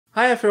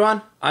Hi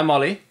everyone, I'm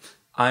Ollie.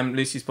 I'm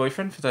Lucy's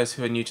boyfriend for those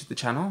who are new to the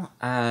channel,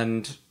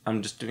 and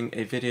I'm just doing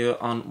a video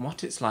on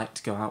what it's like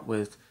to go out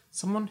with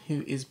someone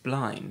who is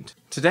blind.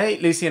 Today,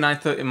 Lucy and I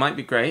thought it might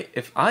be great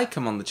if I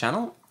come on the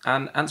channel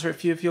and answer a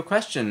few of your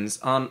questions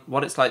on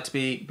what it's like to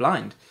be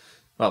blind.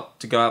 Well,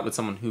 to go out with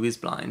someone who is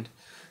blind.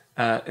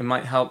 It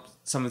might help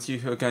some of you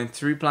who are going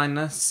through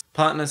blindness,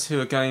 partners who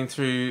are going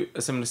through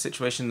a similar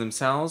situation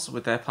themselves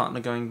with their partner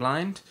going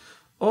blind,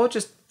 or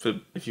just for,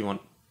 if you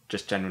want,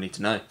 just generally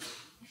to know.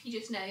 If you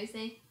just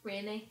nosy,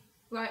 really.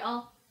 Right,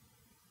 Al?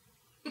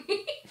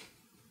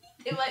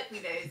 It might be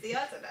nosy,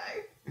 I don't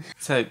know.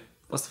 So,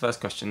 what's the first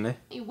question,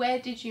 Lou? Where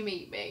did you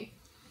meet me?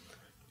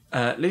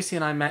 Lucy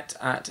and I met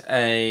at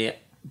a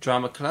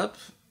drama club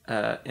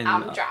in...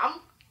 Amdram?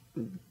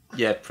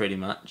 Yeah, pretty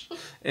much.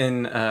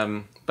 In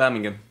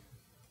Birmingham.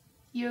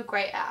 You were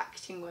great at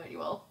acting, weren't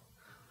you,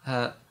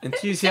 Al?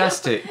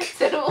 Enthusiastic.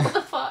 Tell all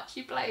the parts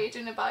you played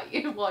and about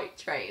your white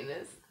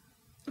trainers.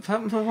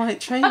 About my white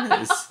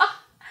trainers?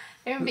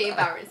 It would be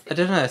embarrassing. I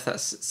don't know if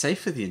that's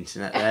safe for the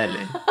internet,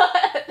 really.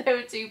 They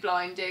were too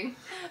blinding.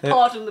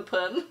 Pardon the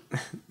pun.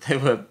 They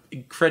were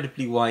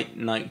incredibly white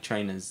Nike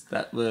trainers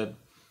that were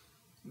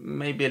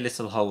maybe a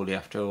little holy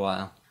after a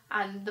while.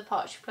 And the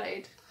parts you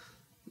played?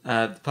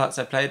 The parts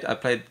I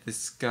played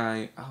this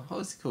guy, what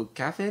was he called,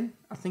 Gavin?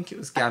 I think it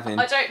was Gavin.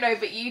 I don't know,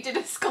 but you did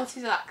a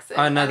Scottish accent.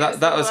 Oh no,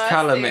 that was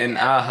Callum in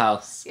Our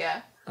House.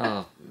 Yeah.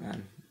 Oh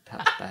man,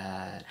 that's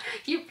bad.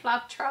 You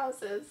plaid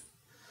trousers.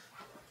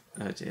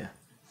 Oh dear.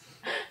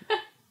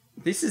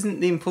 This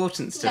isn't the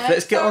important stuff. No,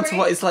 Let's get on to sorry.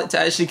 what it's like to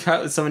actually go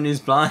out with someone who's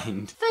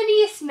blind.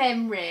 Funniest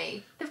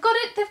memory. They've got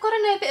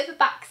to know a bit of a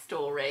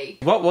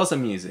backstory. What was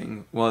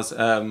amusing was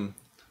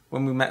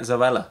when we met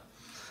Zoella,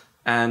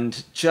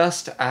 and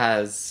just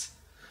as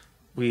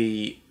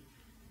she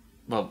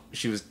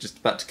was just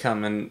about to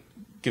come and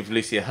give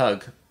Lucy a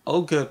hug,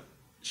 Olga,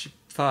 she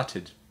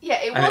farted. Yeah,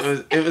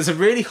 It was a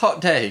really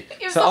hot day,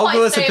 so the Olga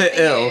was hottest a day bit of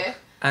the ill, year.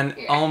 and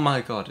Yeah. oh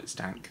my god, it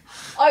stank.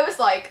 I was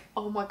like,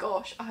 oh my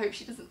gosh, I hope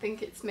she doesn't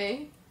think it's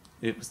me.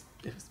 It was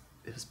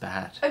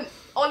bad. And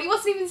Ollie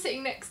wasn't even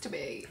sitting next to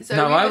me. So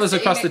No, we I were was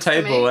sitting across the next to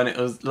table, me. and it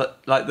was like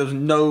there was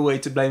no way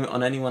to blame it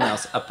on anyone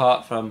else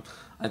apart from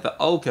either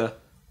Olga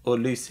or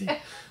Lucy.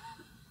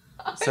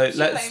 So She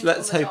let's blamed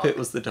on the hope dog. it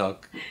was the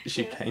dog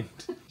she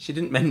blamed. She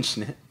didn't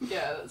mention it.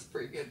 Yeah, that's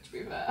pretty good to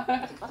be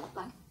fair.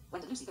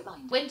 When did Lucy go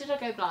blind? When did I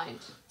go blind?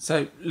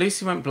 So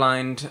Lucy went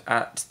blind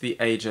at the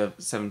age of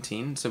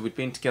 17. So we'd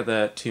been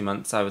together 2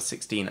 months. I was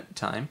 16 at the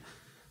time.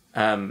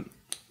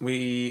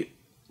 We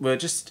were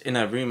just in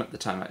her room at the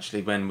time,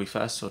 actually, when we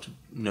first sort of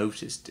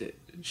noticed it.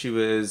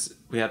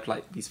 We had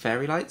like these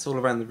fairy lights all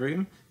around the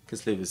room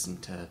because Lou was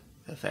into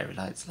her fairy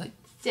lights. Like,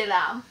 Still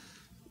am.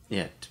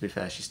 yeah, to be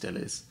fair, she still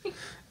is.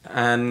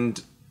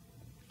 And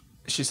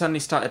she suddenly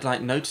started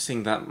like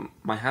noticing that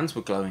my hands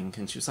were glowing,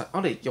 and she was like,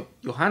 "Ollie,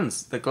 your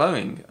hands, they're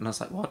glowing." And I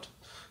was like, "What?"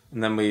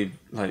 And then we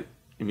like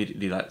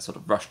immediately like sort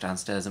of rushed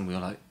downstairs, and we were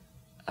like,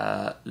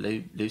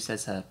 Lou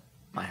says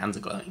my hands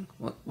are glowing.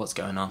 What's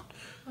going on?"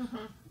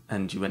 Mm-hmm.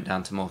 And you went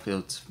down to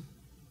Moorfields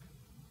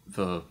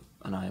for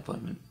an eye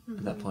appointment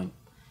at that point.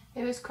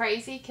 It was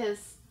crazy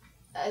because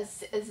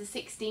as a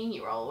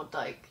 16-year-old,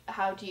 like,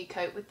 how do you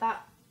cope with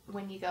that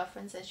when your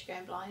girlfriend says you're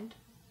going blind?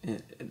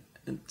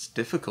 It's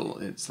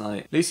difficult. It's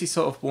like Lucy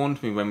sort of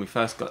warned me when we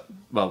first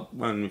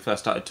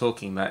started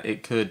talking that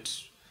it could,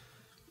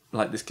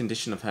 like, this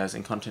condition of hers,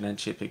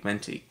 incontinentia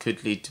pigmenti,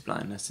 could lead to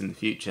blindness in the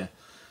future,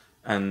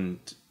 and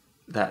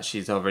that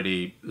she's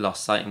already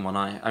lost sight in one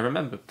eye. I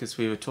remember because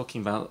we were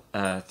talking about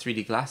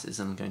 3D glasses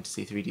and going to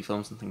see 3D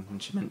films and things,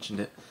 and she mentioned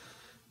it.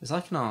 It was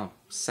like in our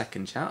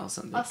second chat or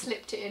something. I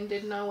slipped it in,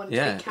 didn't I? Wanted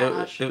Yeah, to be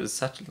cash. it was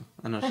subtle,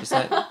 and I was just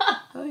like,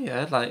 oh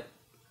yeah, like,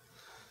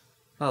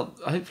 well,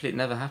 hopefully it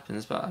never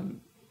happens, but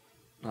I'm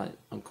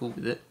cool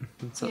with it,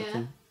 sort of Yeah.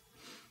 thing.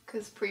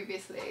 Because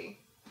previously,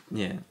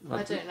 Yeah.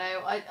 I don't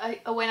know,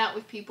 I went out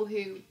with people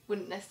who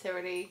wouldn't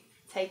necessarily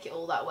take it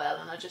all that well,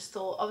 and I just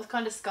thought, I was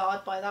kind of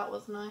scarred by that,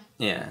 wasn't I?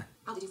 Yeah.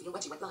 How did you feel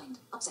when you went blind?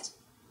 Upset?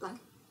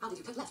 Blank? How did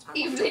you click left?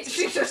 You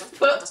literally just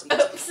put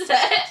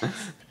upset.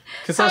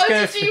 Because I How was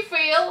going did you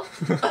feel?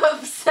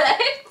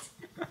 Upset?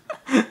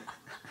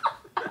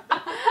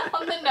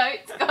 On the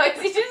notes,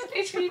 guys, he just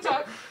literally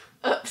talked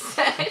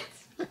upset.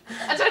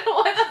 I don't know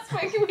why that's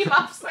making me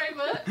laugh so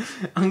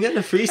much. I'm going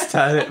to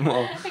freestyle it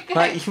more. Okay.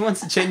 Like, you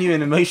want a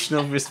genuine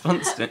emotional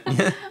response, don't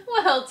you?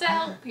 Well, to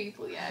help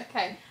people, yeah,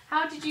 okay.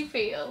 How did you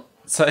feel?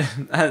 So,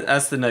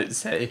 as the notes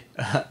say,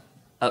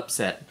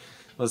 upset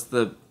was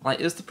it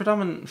was the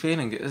predominant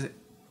feeling. It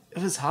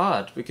was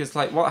hard because,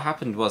 like, what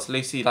happened was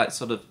Lucy, like,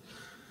 sort of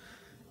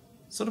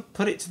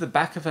put it to the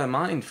back of her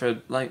mind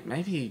for, like,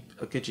 maybe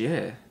a good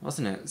year,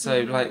 wasn't it?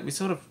 So, like, we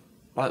sort of,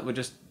 like,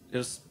 it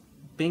was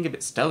being a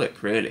bit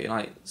stoic, really,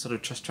 like, sort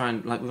of just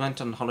trying, like, we went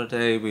on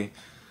holiday, we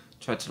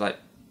tried to, like,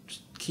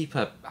 just keep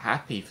her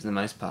happy for the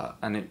most part,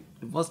 and it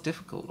was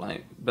difficult,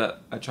 like,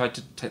 but I tried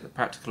to take the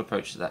practical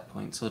approach at that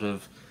point, sort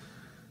of,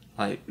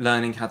 like,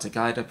 learning how to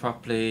guide her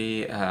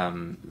properly,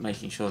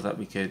 making sure that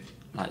we could,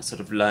 like, sort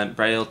of learn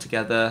Braille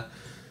together,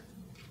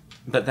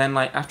 But then,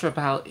 like, after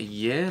about a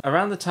year,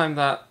 around the time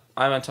that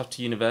I went off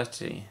to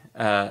university,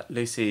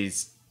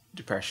 Lucy's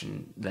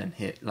depression then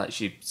hit. Like,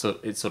 it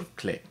sort of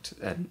clicked,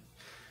 and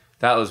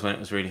that was when it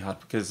was really hard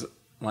because,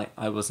 like,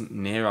 I wasn't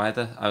near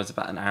either. I was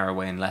about an hour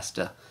away in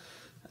Leicester,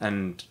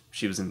 and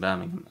she was in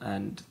Birmingham,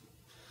 and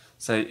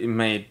so it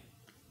made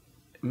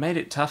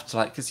it tough to,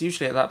 like, because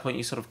usually at that point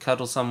you sort of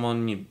cuddle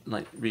someone, you,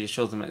 like,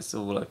 reassure them it's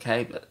all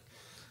okay, but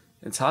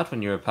it's hard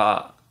when you're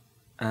apart,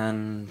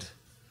 and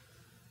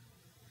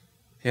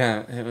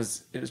yeah, it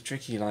was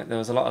tricky. Like, there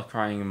was a lot of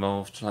crying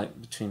involved, like,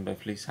 between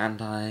both Lucy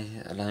and I,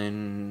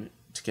 alone,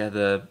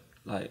 together,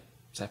 like,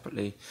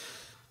 separately.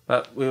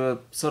 But we were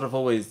sort of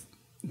always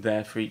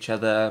there for each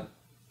other.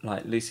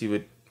 Like, Lucy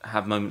would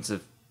have moments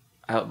of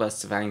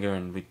outbursts of anger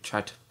and we'd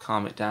try to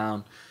calm it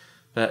down.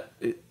 But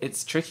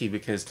it's tricky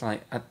because,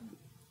 like,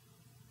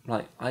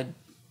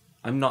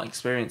 I'm not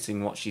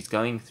experiencing what she's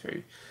going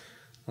through.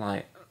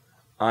 Like,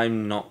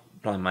 I'm not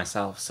blind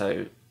myself,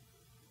 so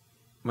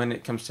when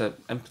it comes to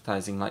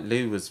empathizing, like,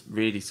 Lou was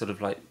really sort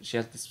of like, she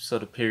had this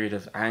sort of period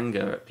of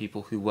anger at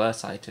people who were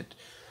sighted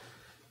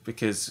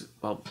because,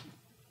 well,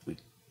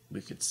 we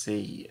could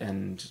see,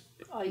 and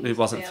it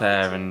wasn't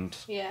fair, and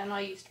yeah, and I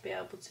used to be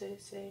able to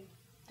see,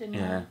 didn't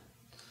yeah,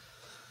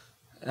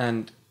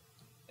 and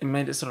it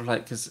made it sort of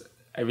like, because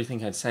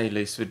everything I'd say,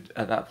 Luce would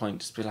at that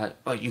point just be like,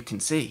 "Oh, you can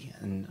see,"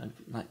 and I'd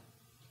be like,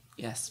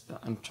 "Yes,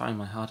 but I'm trying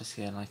my hardest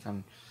here. Like,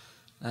 I'm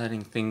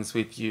learning things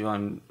with you.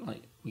 I'm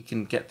like, we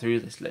can get through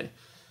this, Lou."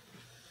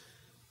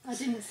 I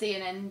didn't see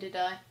an end, did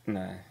I?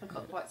 No. I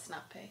got quite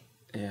snappy.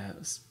 Yeah,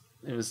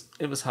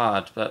 it was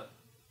hard, but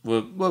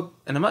we're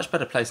in a much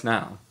better place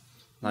now.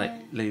 Like,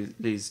 yeah.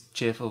 Lee's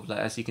cheerful, like,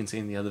 as you can see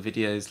in the other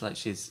videos, like,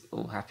 she's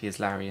all happy as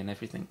Larry and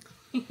everything.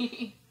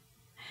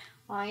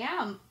 I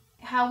am.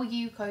 How were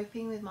you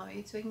coping with my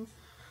mood swings?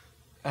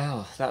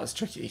 Oh, that was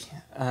tricky.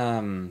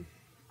 It'd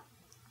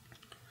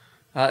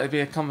be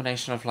a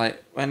combination of,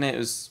 like, when it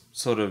was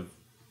sort of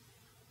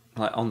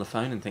like on the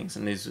phone and things,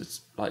 and Liz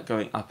was like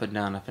going up and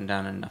down, up and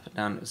down, and up and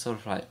down. It was sort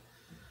of like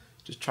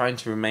just trying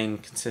to remain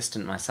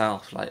consistent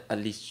myself, like at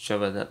least show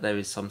her that there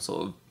is some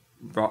sort of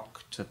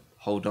rock to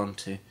hold on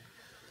to.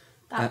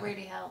 That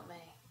really helped me,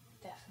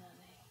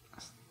 definitely.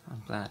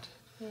 I'm glad.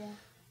 Yeah.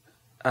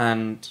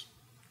 And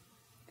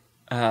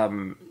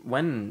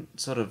when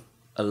sort of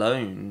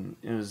alone,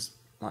 it was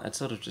like I'd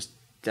sort of just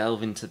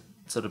delve into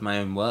sort of my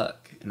own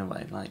work in a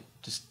way, like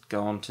just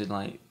go on to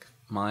like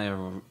Maya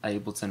or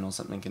Ableton or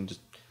something and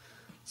just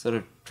sort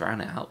of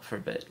drown it out for a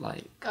bit.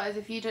 Like, guys,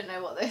 if you don't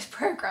know what those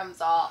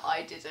programs are,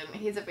 I didn't.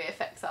 He's a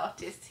VFX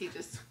artist. He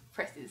just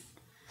presses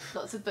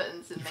lots of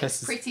buttons and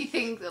makes pretty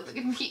things on the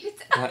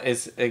computer. That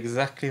is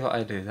exactly what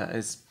I do. That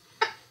is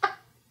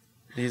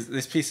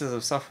these pieces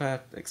of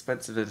software,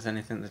 expensive as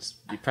anything. That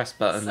you press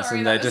buttons. Sorry,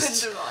 and that they was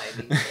just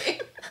undermining you.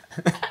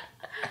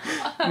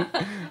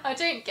 I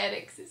don't get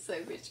it because it's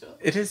so visual.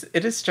 It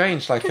is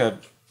strange, like a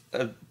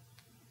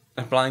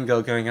blind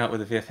girl going out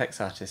with a VFX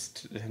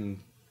artist, and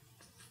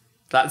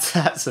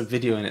that's a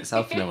video in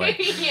itself in a way.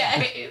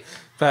 Yeah, it is.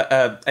 But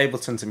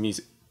Ableton's a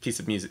piece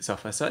of music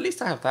software, so at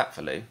least I have that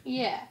for Lou.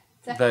 Yeah,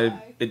 definitely.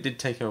 Though it did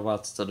take her a while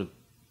to sort of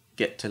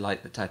get to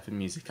like the type of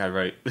music I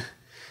wrote.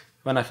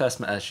 When I first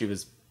met her, she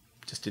was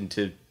just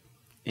into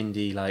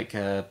indie, like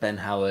Ben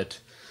Howard,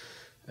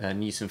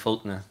 Newton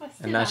Faulkner,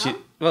 and now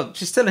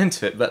she's still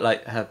into it, but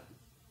like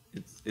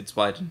it's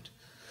widened.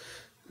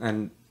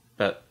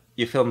 But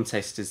your film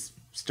taste is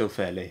still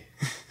fairly.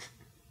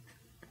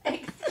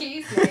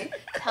 Excuse me.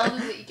 Tell them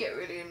that you get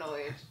really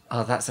annoyed.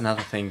 Oh, that's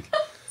another thing.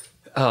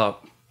 Oh,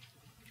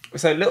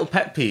 so little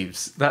pet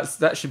peeves.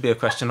 That should be a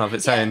question of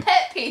its own.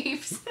 Pet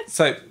peeves.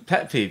 So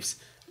pet peeves.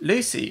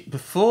 Lucy,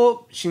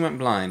 before she went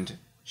blind,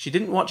 she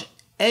didn't watch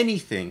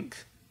anything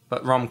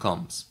but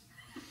rom-coms.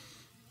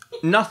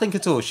 Nothing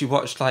at all. She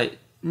watched like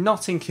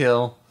Notting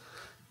Hill,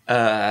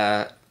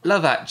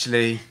 Love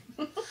Actually,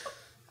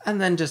 and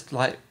then just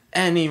like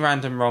any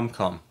random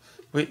rom-com.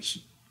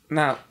 Which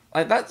now,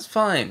 like, that's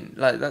fine.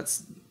 That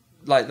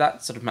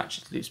sort of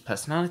matches Lucy's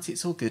personality.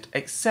 It's all good,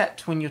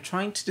 except when you're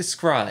trying to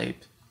describe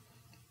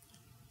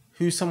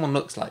who someone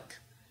looks like,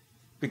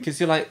 because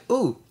you're like,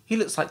 oh, he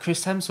looks like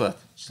Chris Hemsworth.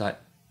 She's like,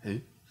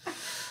 who?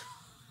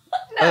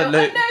 No, I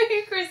know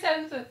who Chris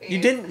Hemsworth is.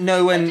 You didn't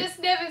know when. I've just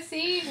never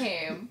seen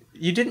him.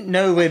 You didn't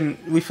know when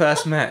we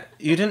first met.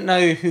 You didn't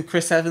know who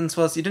Chris Evans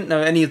was. You didn't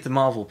know any of the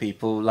Marvel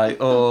people.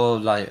 Like, oh,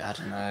 like, I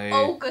don't know.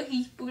 Olga,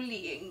 he's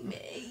bullying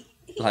me.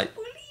 He's like,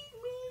 bullying me.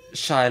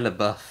 Shia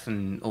LaBeouf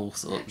and all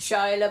sorts.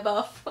 Shia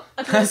LaBeouf.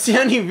 That's the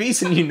only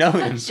reason you know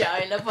him.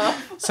 Shia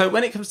LaBeouf. So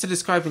when it comes to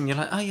describing, you're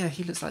like, oh yeah,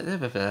 he looks like blah,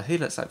 blah, blah. He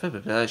looks like blah,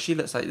 blah, blah. She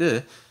looks like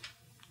this.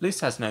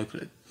 Luce has no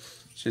clue.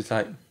 She's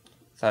like,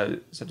 so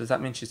does that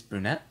mean she's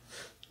brunette?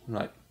 I'm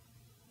like,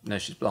 no,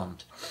 she's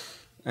blonde.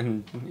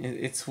 And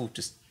it's all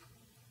just,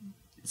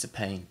 it's a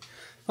pain.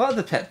 What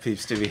other pet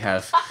peeves do we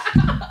have?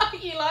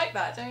 You like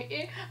that, don't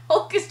you?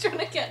 Olga's trying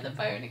to get the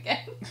phone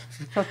again.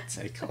 For God's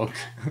sake, Olga.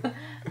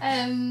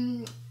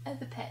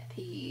 Other pet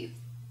peeves.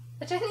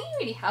 I don't think you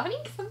really have any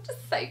because I'm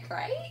just so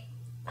great.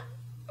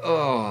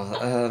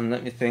 Oh,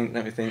 let me think.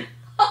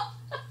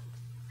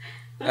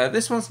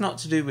 This one's not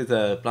to do with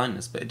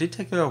blindness, but it did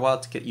take her a while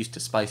to get used to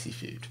spicy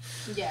food.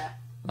 Yeah.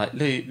 Like,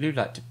 Lou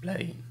liked to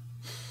play.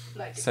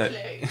 Like So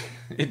play.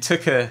 it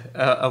took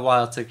a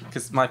while to...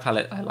 Because my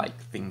palate, I like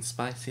things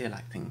spicy. I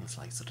like things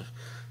like sort of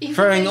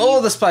throwing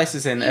all the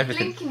spices in,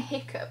 everything. You blink and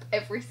hiccup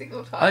every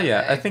single time. Oh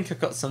yeah, though. I think I've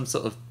got some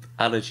sort of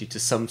allergy to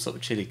some sort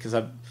of chili because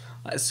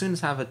as soon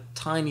as I have a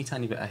tiny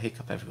bit, I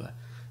hiccup everywhere.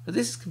 But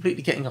this is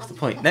completely getting off the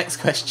point. Next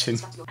question.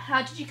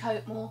 How did you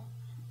cope more?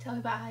 Tell me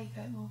about how you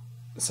cope more.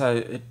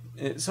 So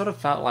it sort of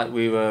felt like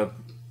we were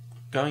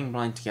going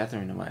blind together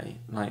in a way.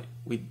 Like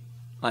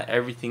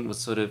everything was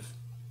sort of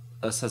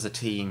us as a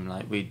team.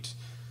 Like we'd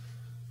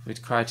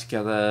cry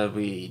together.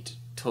 We'd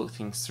talk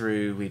things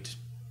through. We'd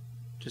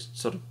just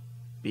sort of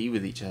be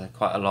with each other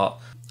quite a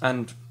lot.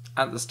 And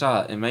at the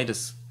start, it made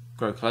us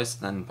grow closer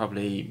than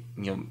probably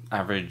your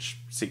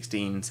average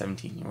 16,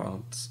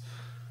 17-year-olds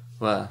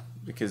were.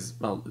 Because,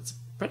 well, it's a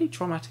pretty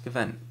traumatic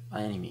event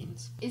by any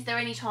means. Is there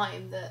any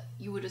time that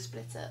you would have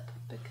split up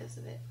because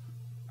of it?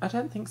 I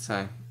don't think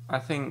so. I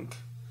think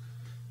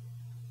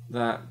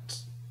that,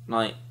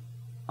 like,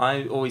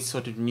 I always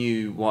sort of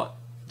knew what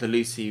the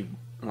Lucy,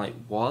 like,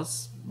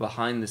 was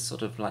behind this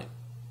sort of, like,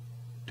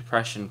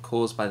 depression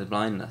caused by the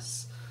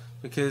blindness.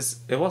 Because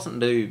it wasn't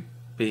Lou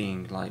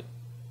being, like,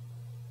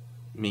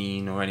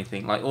 mean or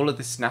anything. Like, all of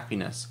this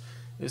snappiness,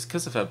 it was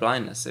because of her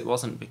blindness. It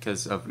wasn't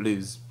because of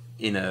Lou's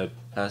inner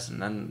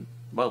person. And,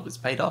 well, it's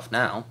paid off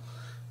now.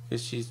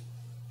 Because she's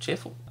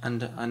cheerful.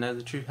 And I know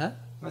the true her.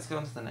 Let's go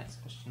on to the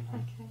next question.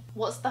 Okay.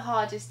 What's the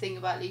hardest thing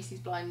about Lucy's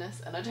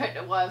blindness? And I don't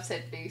know why I've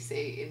said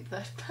Lucy in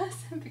third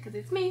person because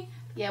it's me.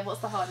 Yeah,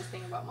 what's the hardest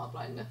thing about my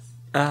blindness?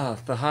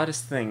 The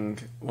hardest thing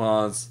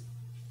was,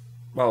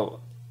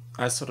 well,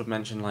 I sort of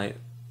mentioned, like,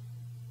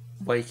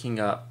 waking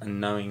up and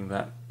knowing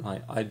that,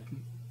 like,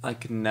 I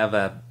could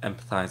never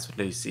empathise with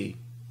Lucy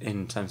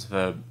in terms of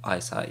her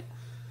eyesight.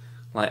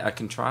 Like, I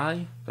can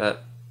try,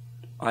 but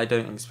I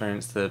don't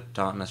experience the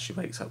darkness she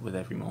wakes up with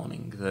every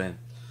morning.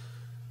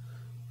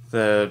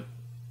 The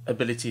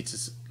ability to,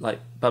 like,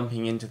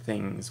 bumping into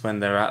things when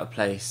they're out of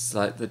place,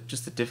 like, the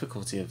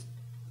difficulty of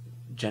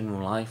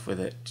general life with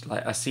it.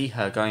 Like, I see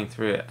her going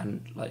through it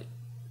and, like,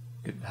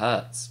 it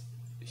hurts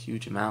a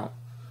huge amount.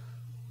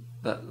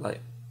 But, like,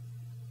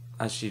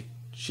 as she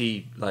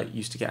like,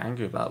 used to get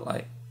angry about,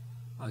 like,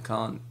 I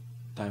can't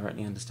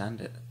directly understand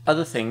it.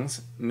 Other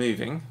things,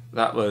 moving,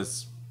 that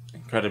was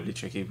incredibly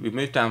tricky. We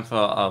moved down for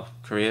our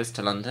careers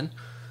to London,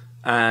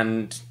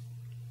 and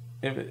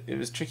it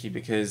was tricky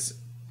because,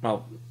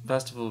 well,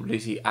 first of all,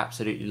 Lucy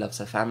absolutely loves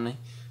her family,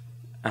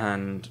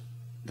 and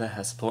they're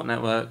her support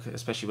network,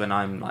 especially when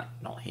I'm, like,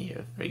 not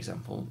here, for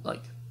example,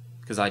 like,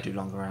 because I do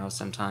longer hours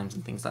sometimes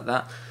and things like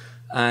that.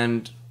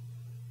 And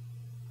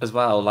as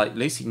well, like,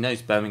 Lucy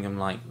knows Birmingham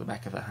like the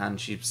back of her hand.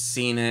 She's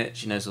seen it.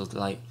 She knows all the,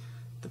 like,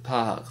 the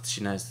parks.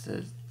 She knows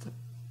the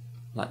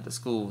like, the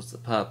schools, the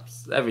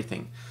pubs,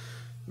 everything.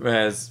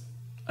 Whereas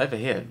over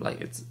here,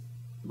 like, it's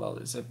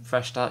a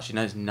fresh start. She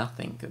knows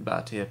nothing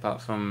about here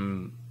apart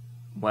from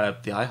where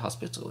the eye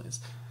hospital is.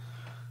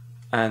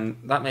 And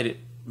that made it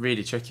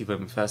really tricky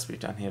when we first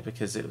moved down here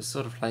because it was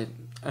sort of like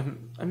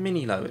a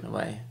mini low in a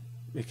way.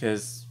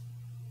 Because,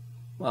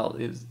 well,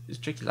 it was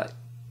tricky. Like,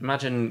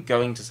 imagine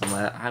going to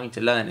somewhere, having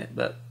to learn it,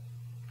 but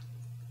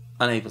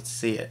unable to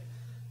see it.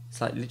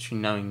 It's like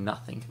literally knowing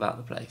nothing about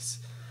the place.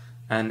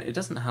 And it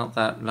doesn't help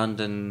that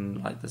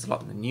London, like, there's a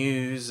lot in the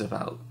news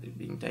about it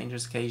being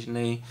dangerous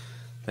occasionally.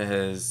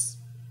 There's,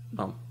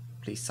 well,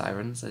 police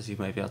sirens, as you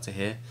may be able to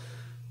hear.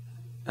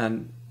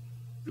 And,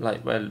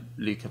 like, where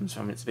Lou comes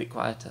from, it's a bit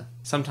quieter.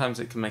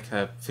 Sometimes it can make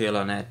her feel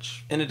on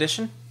edge. In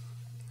addition,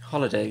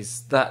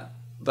 holidays,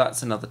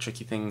 that's another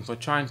tricky thing. We're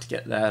trying to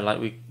get there. Like,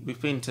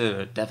 we've been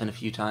to Devon a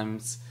few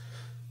times.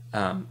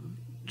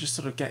 Just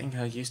sort of getting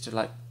her used to,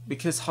 like,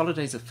 because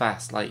holidays are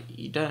fast. Like,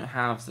 you don't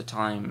have the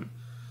time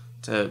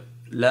to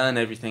learn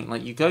everything.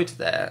 Like, you go to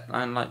there,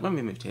 and, like, when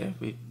we moved here,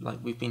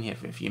 we've been here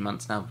for a few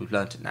months now. We've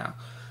learnt it now.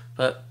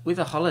 But with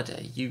a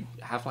holiday, you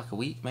have, like, a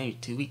week, maybe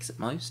 2 weeks at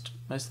most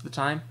of the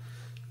time,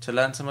 to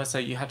learn somewhere. So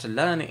you have to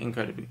learn it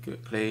incredibly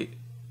quickly.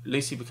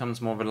 Lucy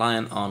becomes more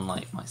reliant on,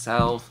 like,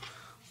 myself,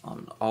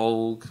 on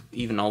Olga.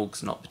 Even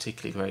Olga's not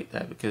particularly great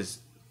there because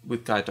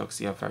with guide dogs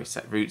you have very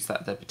set routes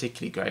that they're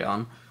particularly great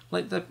on.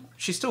 Like,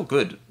 she's still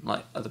good,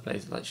 like, other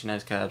places. Like, she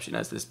knows curbs, she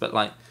knows this, but,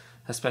 like,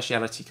 her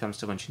speciality comes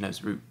to when she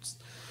knows routes.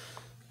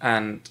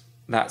 And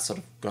that's sort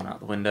of gone out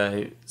the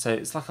window. So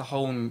it's like a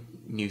whole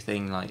new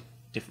thing, like,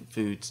 different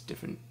foods,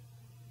 different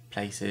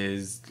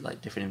places,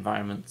 like, different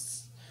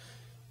environments,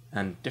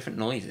 and different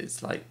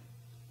noises. Like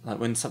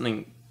when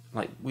something,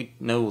 like, we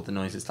know all the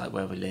noises, like,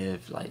 where we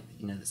live, like,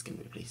 you know, there's going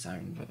to be a police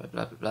siren, blah, blah,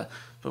 blah, blah, blah.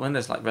 But when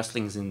there's, like,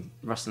 rustling in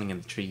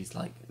the trees,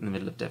 like, in the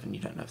middle of Devon,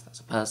 you don't know if that's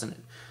a person,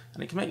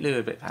 and it can make Lou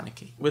a bit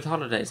panicky. With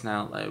holidays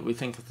now, like, we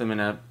think of them in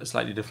a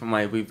slightly different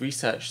way. We've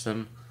researched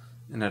them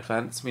in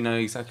advance. We know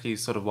exactly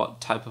sort of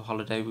what type of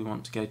holiday we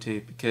want to go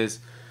to because,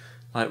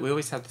 like, we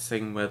always have this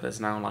thing where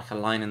there's now, like, a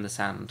line in the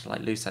sand.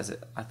 Like, Lou says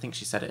it, I think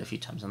she said it a few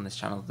times on this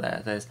channel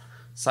there. There's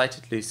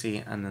sighted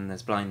Lucy and then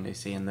there's blind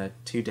Lucy, and they're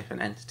two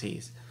different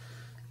entities.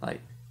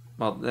 Like,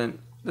 well, they're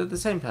the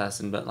same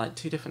person, but like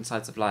two different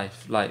sides of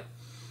life. Like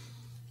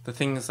the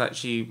things that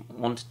she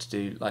wanted to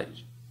do, like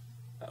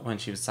when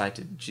she was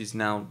sighted, she's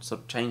now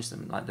sort of changed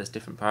them. Like there's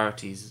different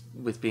priorities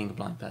with being a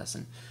blind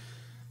person,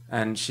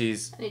 and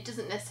it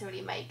doesn't necessarily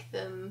make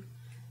them,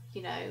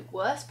 you know,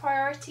 worse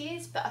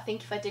priorities. But I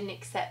think if I didn't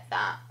accept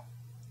that,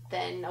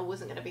 then I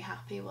wasn't going to be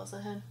happy, was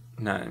I?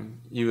 No,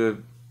 you were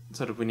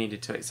sort of. We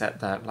needed to accept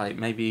that. Like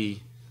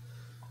maybe,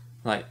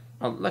 like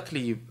well,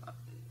 luckily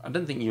I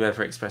don't think you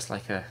ever expressed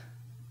like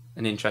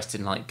an interest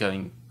in like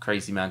going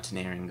crazy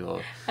mountaineering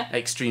or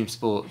extreme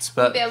sports,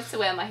 but I'll be able to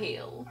wear my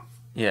heels.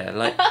 Yeah,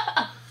 like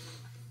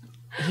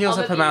heels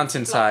up a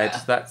mountainside.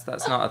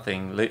 That's not a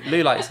thing.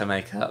 Lou likes her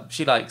makeup.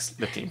 She likes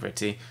looking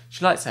pretty.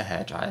 She likes her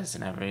hair dryers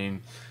in her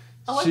room.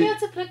 I won't be able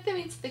to plug them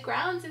into the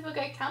grounds if I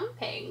go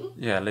camping.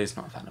 Yeah, Lou's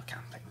not a fan of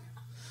camping,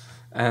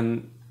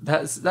 and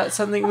that's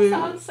something That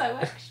sounds so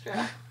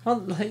extra. Well,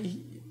 like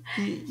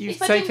you've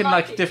taken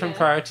like different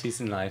priorities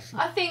in life.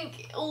 I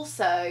think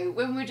also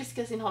when we were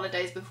discussing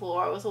holidays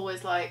before, I was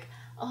always like,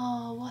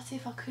 oh, what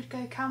if I could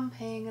go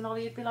camping? And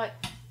Ollie would be like,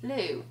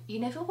 Lou, you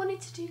never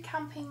wanted to do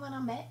camping when I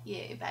met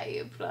you,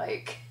 babe.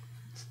 Like,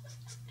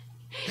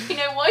 you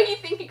know, why are you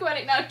thinking about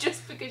it now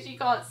just because you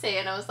can't see?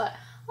 And I was like,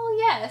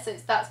 oh yeah, so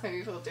that's made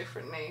me feel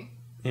differently.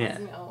 Yeah.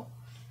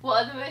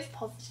 What are the most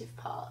positive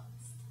parts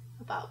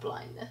about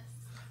blindness?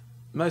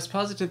 Most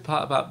positive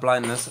part about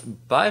blindness,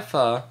 by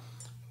far,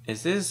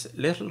 is this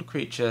little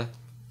creature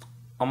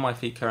on my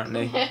feet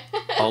currently,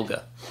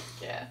 Olga.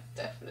 Yeah,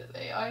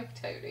 definitely. I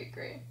totally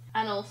agree.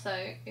 And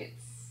also,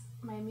 it's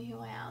made me who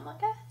I am, I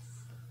guess.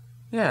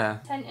 Yeah.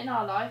 Tent in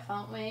our life,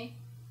 aren't we?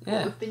 Yeah.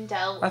 What we've been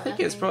dealt. I think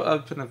it's brought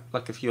open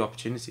like a few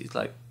opportunities.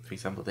 Like for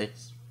example,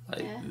 this.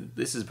 Like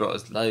this has brought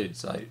us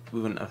loads. Like we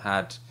wouldn't have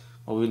had.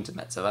 Well, we wouldn't have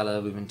met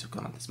Zoella. We wouldn't have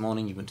gone out this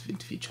morning. You wouldn't have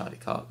interviewed Charlie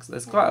Cox.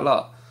 There's quite a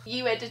lot.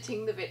 You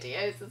editing the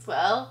videos as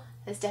well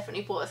has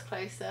definitely brought us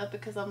closer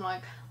because I'm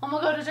like, oh my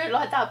god, I don't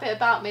like that bit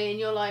about me, and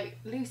you're like,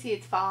 Lucy,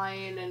 it's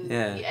fine, and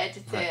you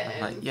edit it.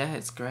 And like, yeah,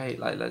 it's great.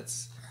 Like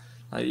let's.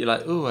 Like you're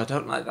like, oh, I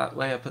don't like that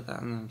way I put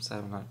that, and so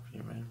I'm like,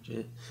 rearrange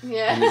it.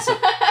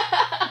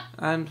 Yeah.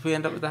 And we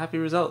end up with a happy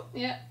result.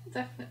 Yeah,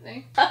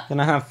 definitely.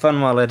 Gonna have fun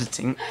while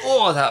editing.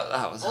 Oh,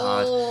 that was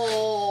hard.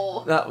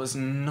 Oh. That was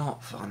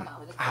not fun.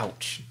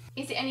 Ouch.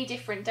 Is it any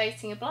different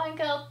dating a blind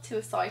girl to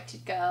a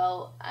sighted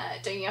girl?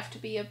 Don't you have to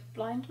be a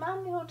blind man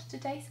in order to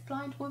date a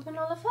blind woman,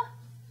 Oliver?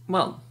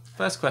 Well,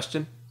 first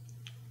question.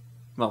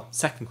 Well,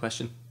 second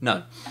question.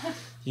 No.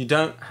 You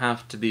don't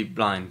have to be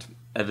blind.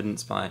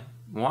 Evidenced by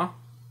moi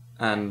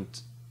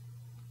and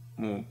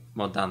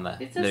well down there.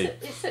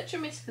 It's such a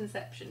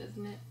misconception,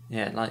 isn't it?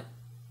 Yeah, like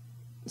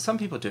some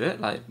people do it.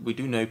 Like we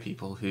do know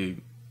people who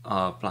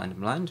are blind,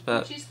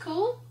 but which is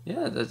cool.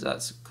 Yeah,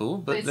 that's cool.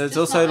 But there's just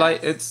also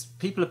like us. it's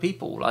people are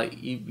people.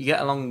 Like you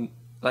get along.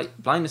 Like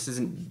blindness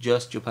isn't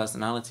just your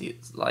personality.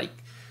 It's like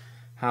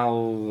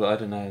how I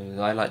don't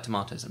know. I like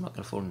tomatoes. I'm not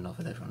going to fall in love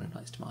with everyone who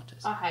likes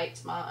tomatoes. I hate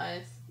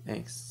tomatoes.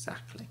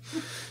 Exactly.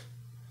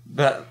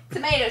 But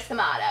tomato.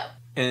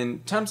 In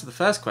terms of the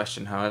first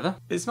question, however,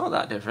 it's not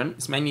that different.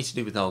 It's mainly to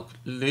do with Olga.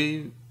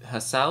 Lou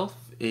herself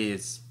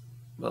is,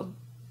 well,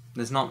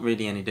 there's not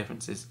really any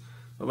differences.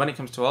 But when it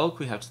comes to Olga,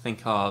 we have to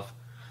think of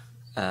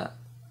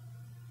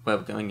where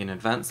we're going in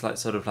advance, like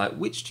sort of like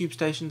which tube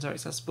stations are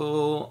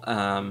accessible.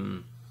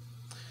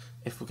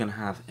 If we're going to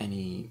have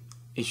any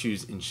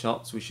issues in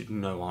shots, we should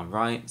know our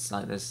rights.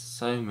 Like there's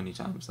so many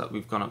times that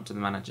we've gone up to the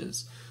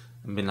managers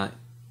and been like,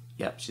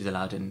 yep, she's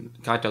allowed in.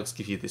 Guide dogs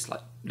give you this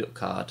like little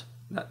card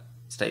that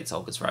states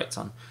Olga's rights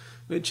on,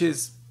 which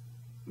is,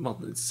 well,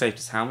 it's saved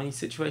us how many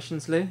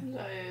situations, Lou?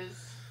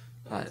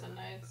 Loads and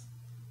loads.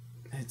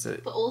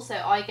 But also,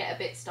 I get a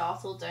bit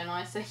startled, don't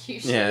I? So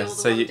usually, yeah.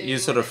 So you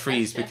sort of it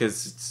freeze better.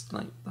 because it's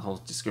like the whole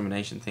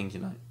discrimination thing.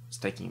 You're like it's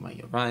taking away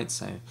your rights,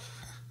 so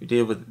we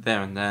deal with it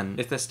there and then.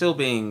 If they're still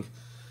being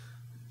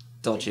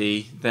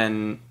dodgy,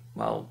 then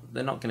well,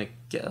 they're not going to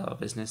get our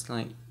business.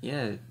 Like,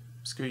 yeah,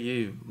 screw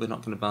you. We're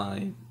not going to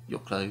buy your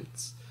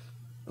clothes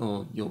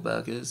or your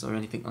burgers or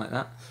anything like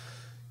that.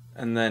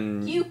 And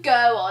then you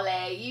go,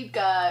 Ollie. You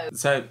go.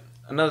 So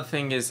another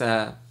thing is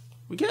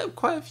we get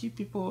quite a few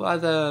people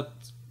either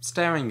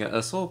staring at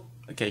us or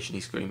occasionally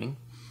screaming.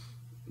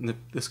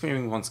 The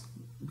screaming one's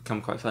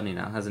become quite funny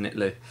now, hasn't it,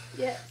 Lou?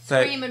 Yeah,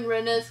 screaming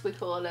runners we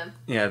call them.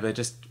 Yeah, they're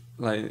just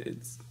like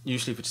it's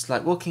usually we're just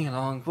like walking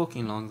along.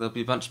 There'll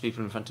be a bunch of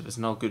people in front of us,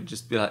 and Olga would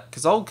just be like,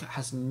 because Olga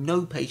has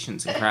no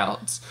patience in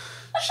crowds.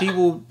 She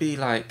will be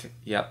like,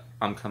 "Yep,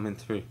 I'm coming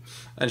through,"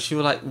 and she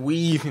will like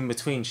weave in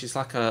between. She's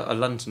like a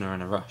Londoner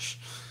in a rush,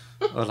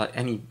 or like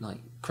any like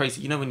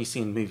crazy. You know when you see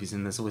in movies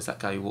and there's always that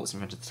guy who walks in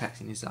front of the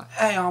taxi and he's like,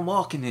 "Hey, I'm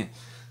walking here."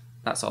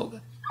 That's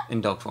Olga in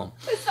dog form.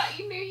 Is that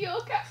your New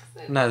York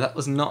accent? No, that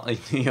was not a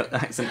New York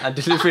accent. I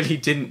deliberately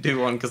didn't do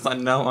one because I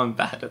know I'm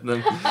bad at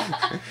them.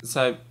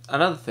 So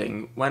another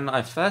thing, when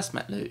I first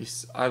met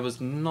Luce, I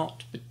was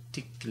not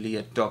particularly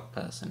a dog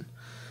person.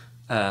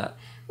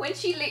 When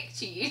she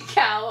licked you, you'd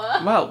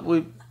cower. Well,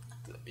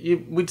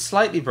 we'd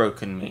slightly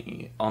broken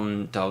me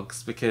on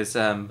dogs because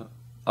of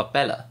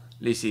Bella,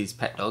 Lucy's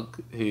pet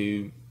dog,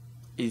 who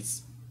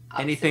is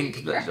Absolutely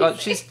anything that, crazy. like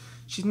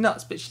she's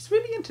nuts, but she's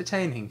really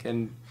entertaining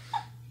and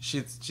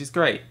she's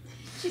great.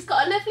 She's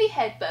got a lovely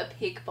head but a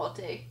pig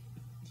body.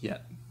 Yeah.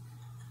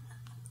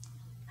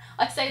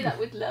 I say that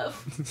with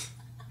love.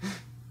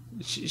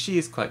 She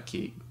is quite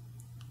cute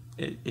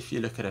if you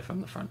look at her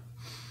from the front.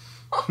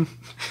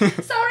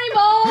 Sorry,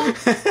 Mom.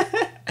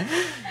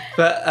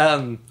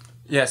 But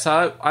yeah,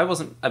 so I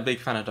wasn't a big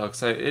fan of dogs,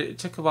 so it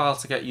took a while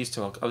to get used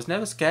to her. I was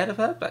never scared of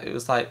her, but it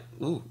was like,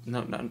 ooh,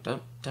 no,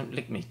 don't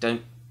lick me,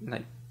 don't,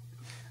 like.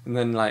 And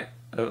then like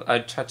I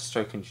tried to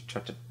stroke and she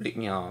tried to lick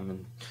my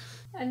arm,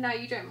 And now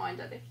you don't mind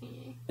her licking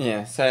you.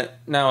 yeah. So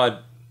now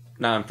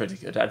I'm pretty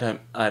good. I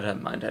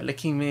don't mind her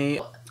licking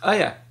me. Oh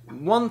yeah,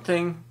 one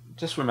thing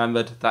just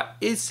remembered that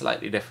is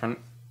slightly different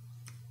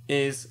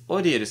is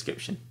audio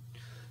description.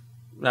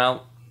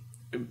 Now,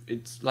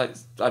 it's like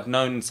I've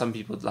known some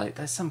people, like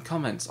there's some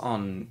comments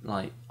on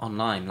like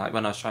online, like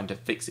when I was trying to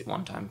fix it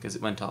one time because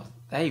it went off,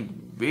 they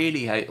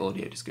really hate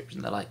audio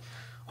description. They're like,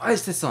 why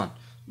is this on?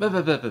 Blah,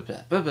 blah, blah, blah,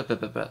 blah, blah, blah,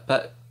 blah, blah.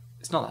 But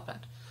it's not that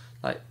bad.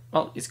 Like,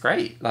 well, it's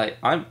great. Like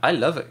I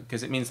love it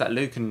because it means that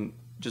Lou can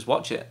just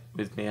watch it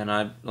with me,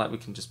 and we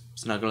can just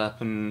snuggle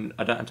up, and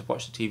I don't have to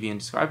watch the TV and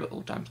describe it all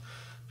the times.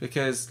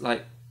 Because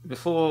like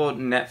before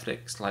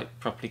Netflix like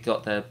properly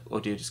got their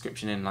audio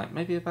description in, like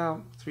maybe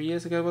about 3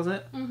 years ago, was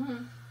it?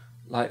 Mm-hmm.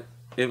 Like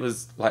it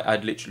was like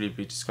I'd literally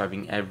be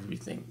describing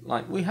everything.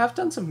 Like we have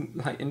done some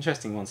like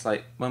interesting ones,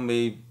 like when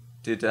we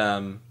did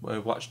we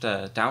watched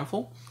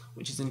Downfall,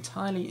 which is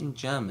entirely in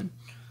German.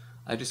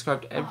 I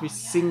described every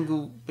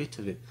single bit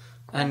of it,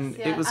 and Yes,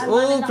 yeah. it was And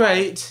all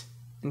great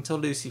until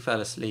Lucy fell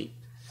asleep.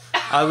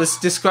 I was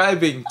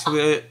describing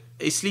to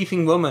a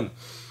sleeping woman.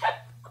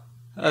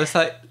 I was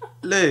like,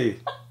 Lou,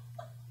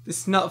 this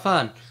is not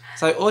fun.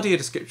 So audio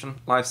description,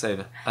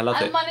 lifesaver. I love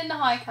And it. Man in the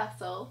High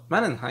Castle.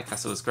 Man in the High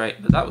Castle was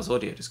great, but that was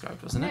audio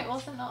described, wasn't No, it? it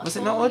wasn't. Not Was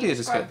at it not all. audio You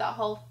described described? that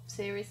whole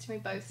series to me,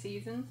 both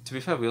seasons. To be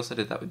fair, we also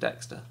did that with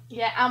Dexter.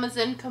 Yeah,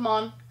 Amazon, come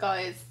on,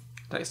 guys.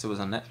 Dexter was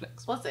on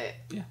Netflix. Was it?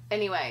 Yeah.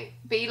 Anyway,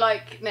 be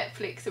like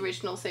Netflix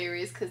original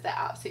series because they're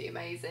absolutely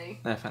amazing.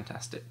 They're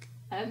fantastic.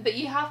 But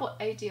you have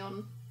what AD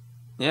on?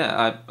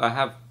 Yeah, I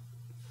have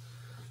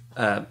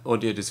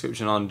audio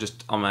description on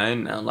just on my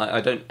own now. Like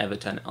I don't ever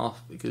turn it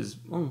off because,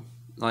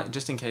 like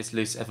just in case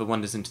Luce ever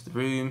wanders into the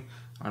room,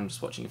 I'm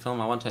just watching a film.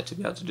 I want her to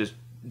be able to just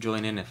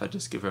join in if I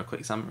just give her a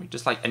quick summary,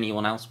 just like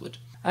anyone else would.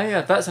 Oh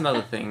yeah, that's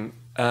another thing.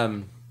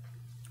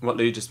 What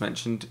Lou just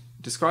mentioned,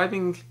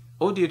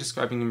 audio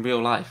describing in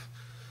real life.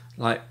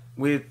 Like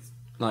with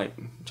like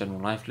general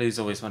life, Lou's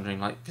always wondering,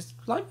 like, because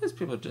like most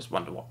people just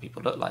wonder what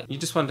people look like. You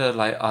just wonder,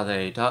 like, are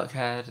they dark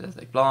haired? Are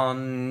they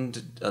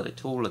blonde? Are they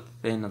tall? Are they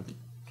thin? Are they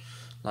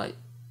like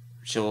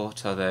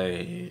short? Are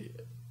they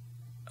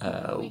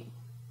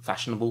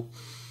fashionable?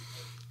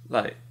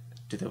 Like,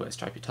 do they wear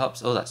stripy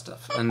tops? All that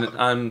stuff. And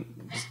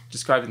I'm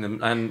describing them,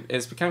 and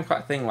it's become quite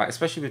a thing. Like,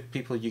 especially with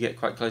people you get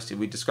quite close to,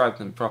 we describe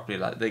them properly.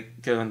 Like, they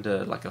go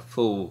under like a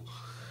full,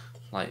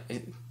 like.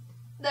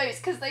 No, it's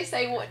because they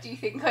say, what do you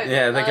think I look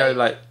Yeah, they go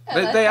like,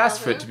 And I they tell ask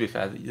for it, them. to be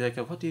fair. They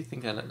go, what do you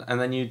think I look like? And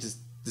then you just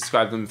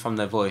describe them from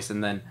their voice,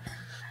 and then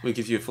we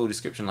give you a full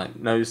description, like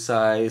nose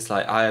size,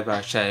 like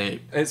eyebrow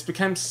shape. It's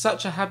become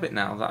such a habit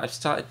now that I've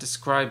started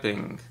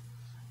describing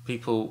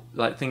people,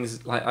 like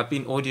things, like I've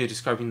been audio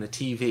describing the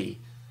TV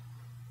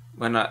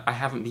when I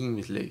haven't been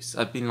with Luce.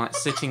 I've been like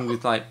sitting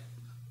with like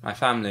my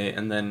family,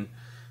 and then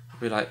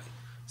I'll be like,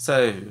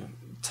 so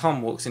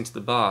Tom walks into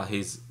the bar,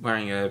 he's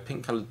wearing a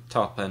pink coloured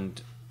top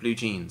and blue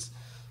jeans,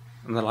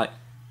 and they're like,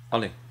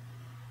 Ollie,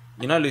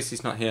 you know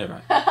Lucy's not here,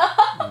 right?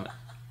 I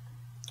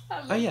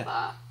love yeah.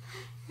 that.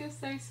 You're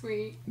so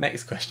sweet.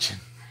 Next question.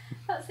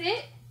 That's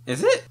it.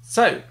 Is it?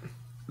 So,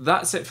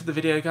 that's it for the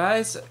video,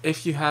 guys.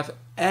 If you have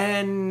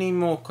any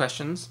more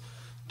questions,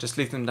 just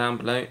leave them down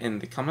below in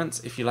the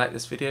comments. If you like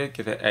this video,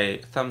 give it a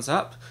thumbs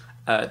up.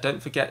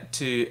 Don't forget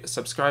to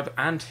subscribe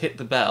and hit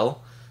the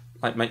bell.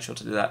 Like, make sure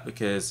to do that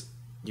because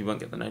you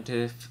won't get the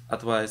notif,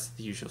 otherwise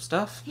the usual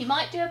stuff. He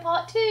might do a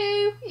part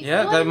 2.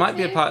 Yeah, there might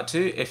be a part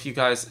 2 if you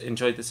guys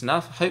enjoyed this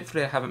enough.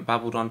 Hopefully I haven't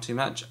babbled on too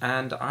much,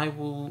 and I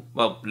will,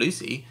 well,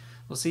 Lucy,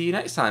 we'll see you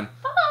next time.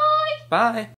 Bye. Bye.